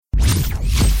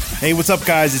Hey, what's up,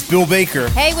 guys? It's Bill Baker.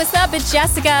 Hey, what's up? It's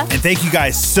Jessica. And thank you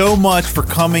guys so much for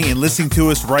coming and listening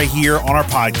to us right here on our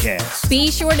podcast.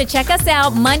 Be sure to check us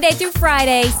out Monday through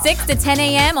Friday, 6 to 10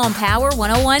 a.m. on Power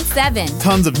 101.7.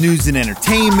 Tons of news and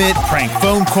entertainment, prank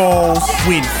phone calls,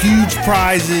 win huge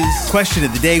prizes, question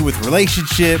of the day with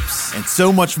relationships, and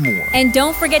so much more. And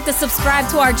don't forget to subscribe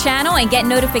to our channel and get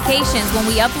notifications when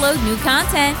we upload new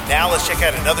content. Now let's check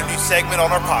out another new segment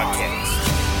on our podcast.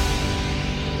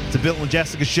 It's a Bill and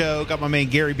Jessica show. Got my man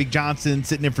Gary Big Johnson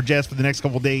sitting in for Jess for the next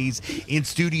couple of days in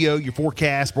studio. Your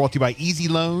forecast brought to you by Easy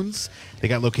Loans. They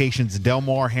got locations in Del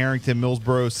Mar, Harrington,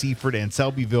 Millsboro, Seaford, and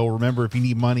Selbyville. Remember, if you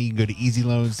need money, you can go to Easy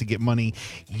Loans to get money.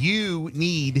 You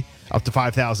need up to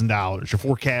 $5,000. Your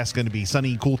forecast is going to be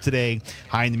sunny and cool today.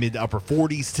 High in the mid to upper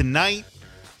 40s tonight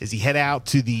as you head out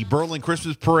to the Berlin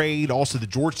Christmas Parade, also the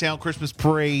Georgetown Christmas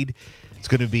Parade. It's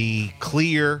going to be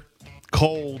clear,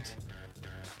 cold,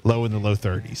 low in the low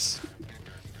 30s.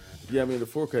 Yeah, I mean, the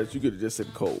forecast, you could have just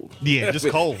said cold. Yeah, just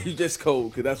cold. You just cold,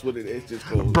 because that's what it is, just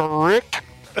cold. Brick.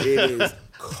 It is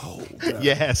cold.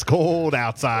 Yes, cold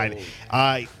outside. Cold.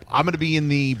 I'm going to be in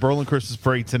the Berlin Christmas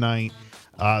Parade tonight.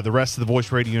 The rest of the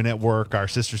Voice Radio Network, our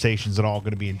sister stations, are all going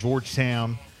to be in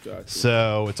Georgetown. Gotcha.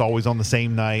 So it's always on the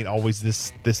same night, always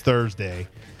this Thursday.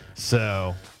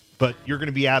 So... But you're going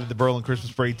to be out at the Berlin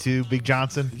Christmas Parade too, Big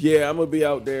Johnson? Yeah, I'm going to be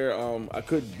out there. I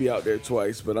could be out there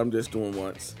twice, but I'm just doing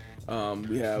once.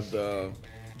 We have the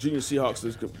Junior Seahawks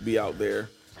that's going to be out there.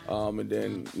 And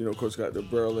then, of course, got the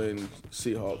Berlin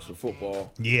Seahawks for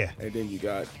football. Yeah. And then you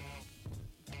got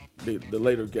the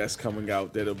later guests coming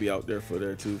out that'll be out there for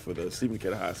there too for the Stephen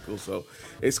Decatur High School. So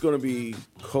it's going to be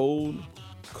cold,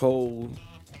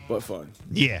 but fun.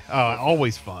 Yeah,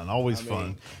 always fun,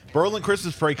 fun. Berlin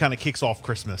Christmas Parade kind of kicks off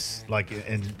Christmas,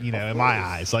 in my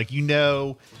eyes.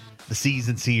 The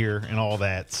season's here and all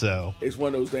that, so. It's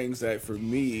one of those things that, for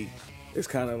me, it's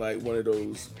kind of like one of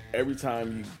those, every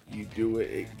time you do it,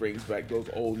 it brings back those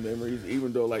old memories,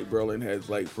 even though, Berlin has,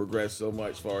 progressed so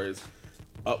much as far as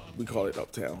we call it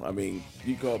uptown. I mean,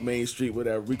 you call it Main Street,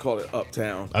 whatever. We call it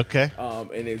uptown. Okay.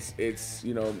 And it's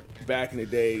back in the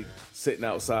day, sitting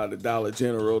outside the Dollar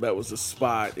General, that was a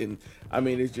spot. And I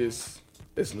mean, it's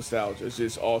nostalgia. It's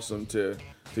just awesome to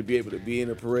be able to be in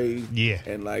a parade. Yeah.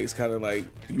 And it's kind of like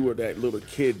you were that little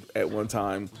kid at one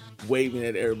time waving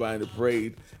at everybody in the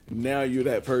parade. Now you're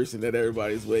that person that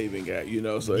everybody's waving at,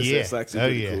 So it's actually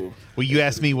pretty cool. Well, you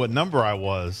asked me what number I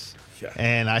was. Yeah.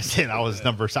 And I said I was I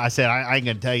ain't going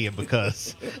to tell you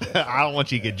because I don't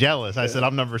want you to get jealous. I said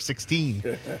I'm number 16,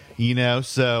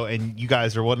 so, and you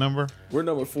guys are what number? We're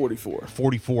number 44.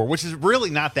 44, which is really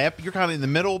not that, but you're kind of in the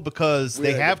middle because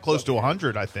they have close to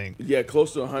 100, I think. Yeah,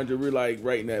 close to 100. We're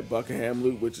right in that Buckingham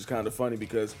loop, which is kind of funny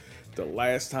because the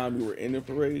last time we were in the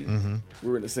parade, we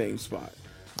were in the same spot.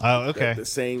 Oh, okay. The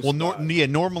same spot. Well,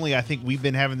 normally I think we've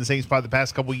been having the same spot the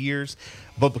past couple of years,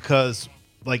 but because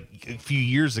a few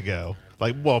years ago,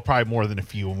 probably more than a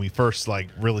few, when we first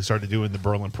really started doing the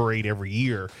Berlin Parade every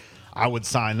year, I would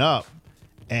sign up,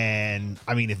 and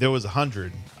I mean, if there was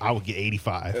 100, I would get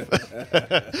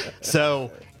 85.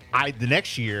 So the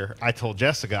next year I told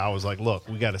Jessica, I was like, look,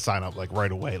 we got to sign up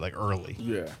right away, early.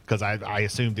 Yeah. Because I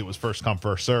assumed it was first come,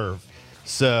 first serve.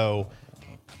 So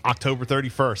October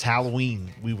 31st,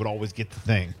 Halloween, we would always get the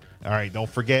thing. All right, don't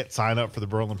forget, sign up for the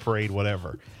Berlin Parade,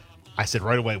 whatever. I said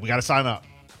right away, we got to sign up.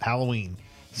 Halloween.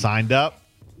 Signed up.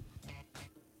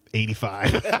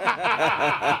 85.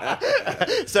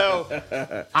 So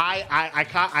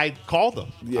I called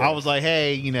them. Yeah. I was like,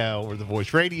 hey, we're the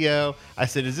Voice Radio. I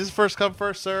said, is this first come,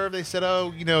 first serve? They said, oh,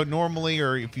 normally,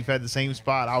 or if you've had the same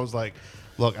spot. I was like,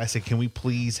 look, I said, can we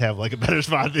please have a better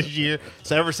spot this year?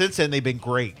 So ever since then, they've been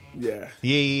great. Yeah.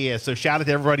 Yeah. So shout out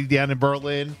to everybody down in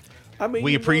Berlin. I mean,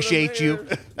 we appreciate you.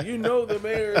 You know the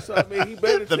mayor, so I mean, he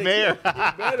better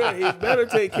he better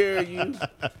take care of you.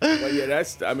 But yeah,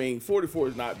 44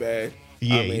 is not bad.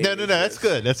 Yeah, I mean, no, that's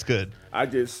good. That's good.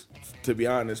 To be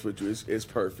honest with you, it's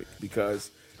perfect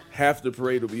because half the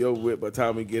parade will be over with by the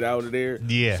time we get out of there.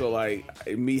 Yeah. So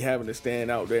me having to stand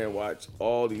out there and watch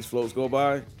all these floats go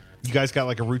by. You guys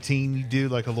got a routine you do, a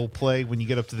little play when you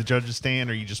get up to the judges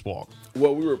stand, or you just walk?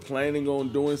 Well, we were planning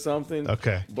on doing something.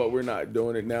 Okay. But we're not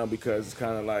doing it now because it's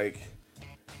kind of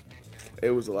it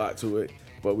was a lot to it.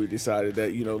 But we decided that,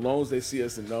 as long as they see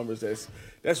us in numbers,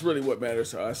 that's really what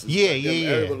matters to us.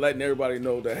 Letting everybody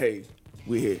know that, hey,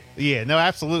 we're here. Yeah, no,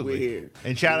 absolutely. We're here.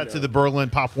 And shout out to the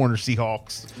Berlin Pop Warner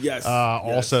Seahawks. Yes.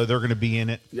 Also, they're going to be in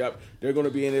it. Yep. They're going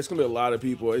to be in it. It's going to be a lot of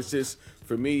people. It's just,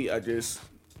 for me,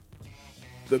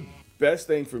 the best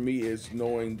thing for me is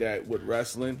knowing that with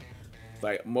wrestling,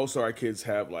 like most of our kids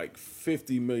have like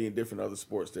 50 million different other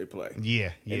sports they play.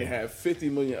 Yeah. And they have 50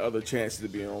 million other chances to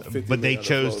be on 50 But they million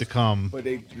chose other to come. But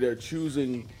they're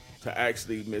choosing to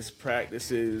actually miss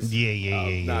practices.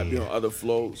 Yeah. Not be on other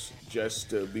floats just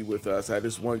to be with us. I had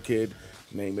this one kid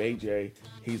named AJ.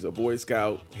 He's a Boy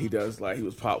Scout. He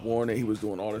was Pop Warner. He was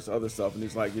doing all this other stuff. And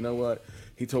he's like, you know what?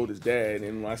 He told his dad,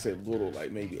 and when I said little,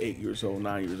 like maybe 8 years old,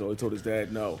 9 years old, he told his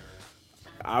dad, no,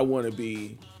 I want to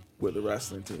be with the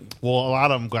wrestling team. Well, a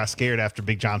lot of them got scared after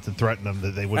Big Johnson threatened them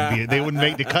that they wouldn't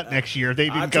make the cut next year. They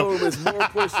didn't I told him it's more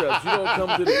push-ups. You don't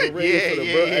come to the parade for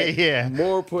the yeah.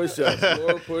 More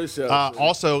push-ups.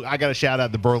 Also, I got to shout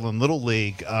out the Berlin Little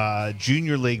League,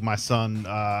 Junior League. My son,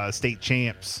 state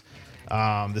champs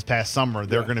this past summer.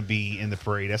 They're going to be in the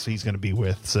parade. That's what he's going to be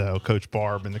with. So Coach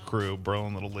Barb and the crew,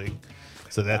 Berlin Little League.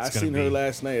 So that's I going to be. seen her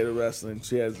last night at the wrestling.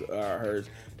 She has hers.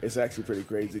 It's actually pretty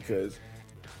crazy because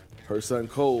her son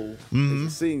Cole is a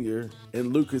senior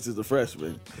and Lucas is a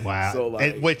freshman. Wow. So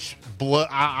like, Which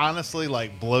honestly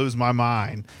blows my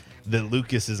mind that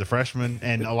Lucas is a freshman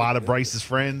and a lot of Bryce's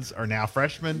friends are now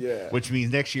freshmen. Yeah. Which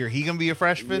means next year he gonna be a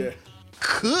freshman. Yeah.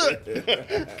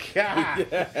 Good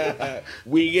God.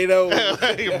 we get over.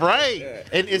 Right.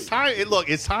 And it's time.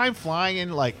 It's time flying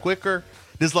in like quicker.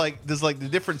 There's like the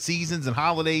different seasons and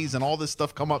holidays and all this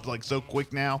stuff come up like so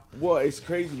quick now. Well, it's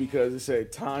crazy because it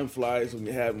said time flies when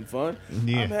you're having fun.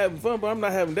 Yeah. I'm having fun, but I'm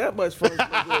not having that much fun. It's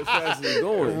not going as fast as it's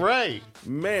going. Right.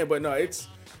 Man, but no, it's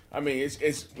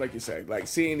like you said, like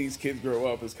seeing these kids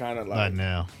grow up is kind of like, I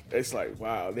know. It's like,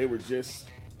 wow, they were just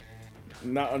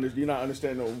you're not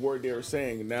understanding the word they were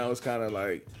saying, and now it's kind of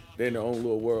like they're in their own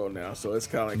little world now. So it's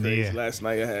kind of like crazy. Yeah. Last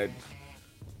night I had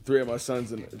 3 of my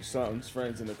son's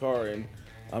friends in the car, and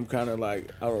I'm kind of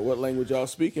like, I don't know what language y'all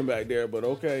speaking back there, but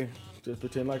okay, just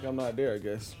pretend like I'm not there, I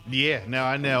guess. Yeah, no,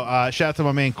 I know. Shout out to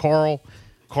my man Carl.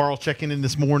 Carl checking in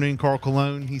this morning. Carl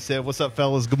Cologne. He said, "What's up,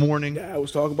 fellas? Good morning." Yeah, I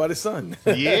was talking about his son.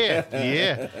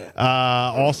 Yeah.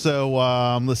 Also,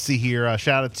 let's see here.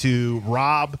 Shout out to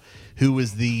Rob, who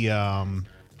is the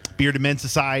Bearded Men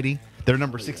Society. They're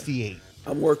number 68.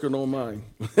 I'm working on mine.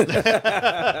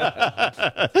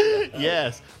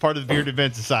 Yes, part of the Bearded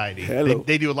Men Society. Hello.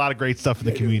 They do a lot of great stuff in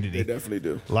the community. They definitely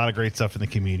do. A lot of great stuff in the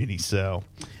community. So,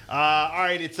 all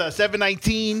right, it's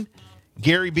 7:19.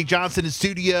 Gary Big Johnson in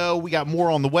studio. We got more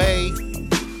on the way.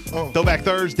 Throwback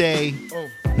Thursday.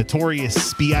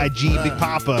 Notorious B.I.G. Big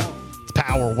Papa. It's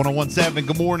Power 101.7.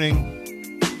 Good morning.